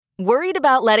Worried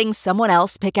about letting someone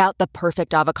else pick out the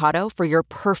perfect avocado for your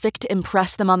perfect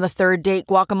impress them on the third date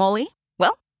guacamole?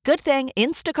 Well, good thing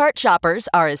Instacart shoppers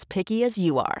are as picky as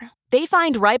you are. They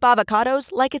find ripe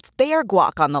avocados like it's their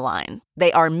guac on the line.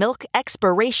 They are milk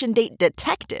expiration date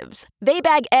detectives. They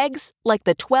bag eggs like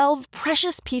the 12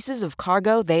 precious pieces of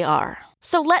cargo they are.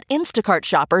 So let Instacart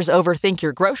shoppers overthink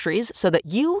your groceries so that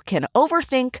you can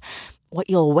overthink what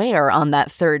you'll wear on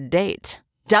that third date.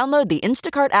 Download the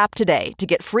Instacart app today to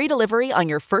get free delivery on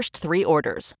your first 3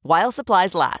 orders, while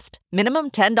supplies last.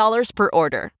 Minimum $10 per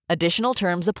order. Additional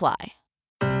terms apply.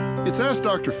 It's Ask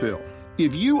Dr. Phil.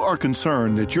 If you are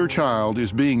concerned that your child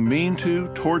is being mean to,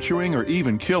 torturing, or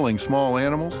even killing small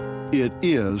animals, it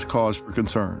is cause for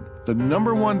concern. The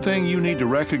number one thing you need to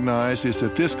recognize is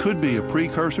that this could be a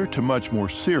precursor to much more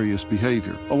serious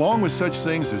behavior. Along with such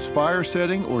things as fire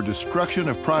setting or destruction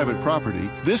of private property,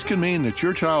 this can mean that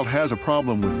your child has a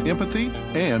problem with empathy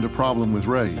and a problem with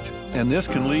rage. And this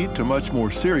can lead to much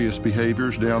more serious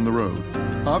behaviors down the road.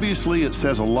 Obviously, it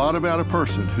says a lot about a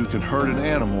person who can hurt an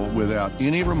animal without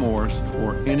any remorse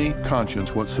or any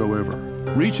conscience whatsoever.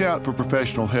 Reach out for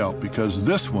professional help because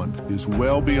this one is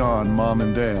well beyond mom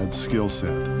and dad's skill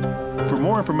set. For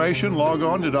more information, log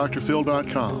on to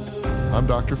drphil.com. I'm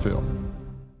Dr. Phil.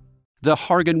 The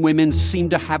Hargan women seem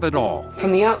to have it all.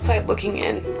 From the outside looking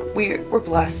in, we were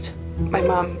blessed. My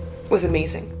mom was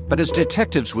amazing. But as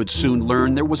detectives would soon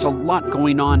learn, there was a lot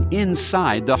going on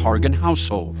inside the Hargan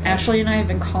household. Ashley and I have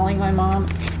been calling my mom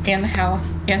and the house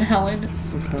and Helen.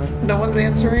 Okay. No one's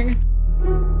answering.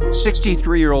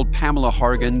 63-year-old Pamela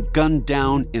Hargan gunned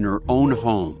down in her own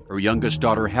home. Her youngest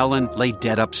daughter, Helen, lay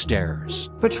dead upstairs.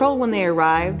 Patrol, when they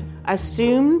arrived,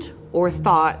 assumed or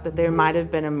thought that there might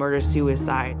have been a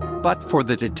murder-suicide. But for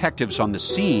the detectives on the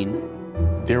scene,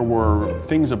 there were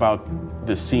things about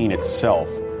the scene itself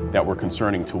that were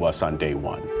concerning to us on day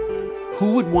one.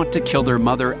 Who would want to kill their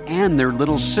mother and their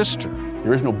little sister?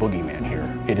 There is no boogeyman here.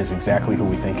 It is exactly who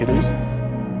we think it is.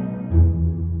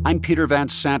 I'm Peter Van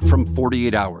Sant from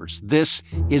 48 Hours. This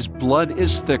is Blood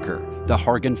is Thicker, the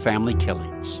Hargan Family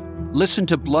Killings. Listen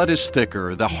to Blood is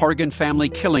Thicker, the Hargan Family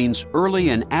Killings early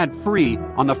and ad-free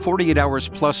on the 48 Hours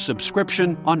Plus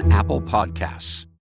subscription on Apple Podcasts.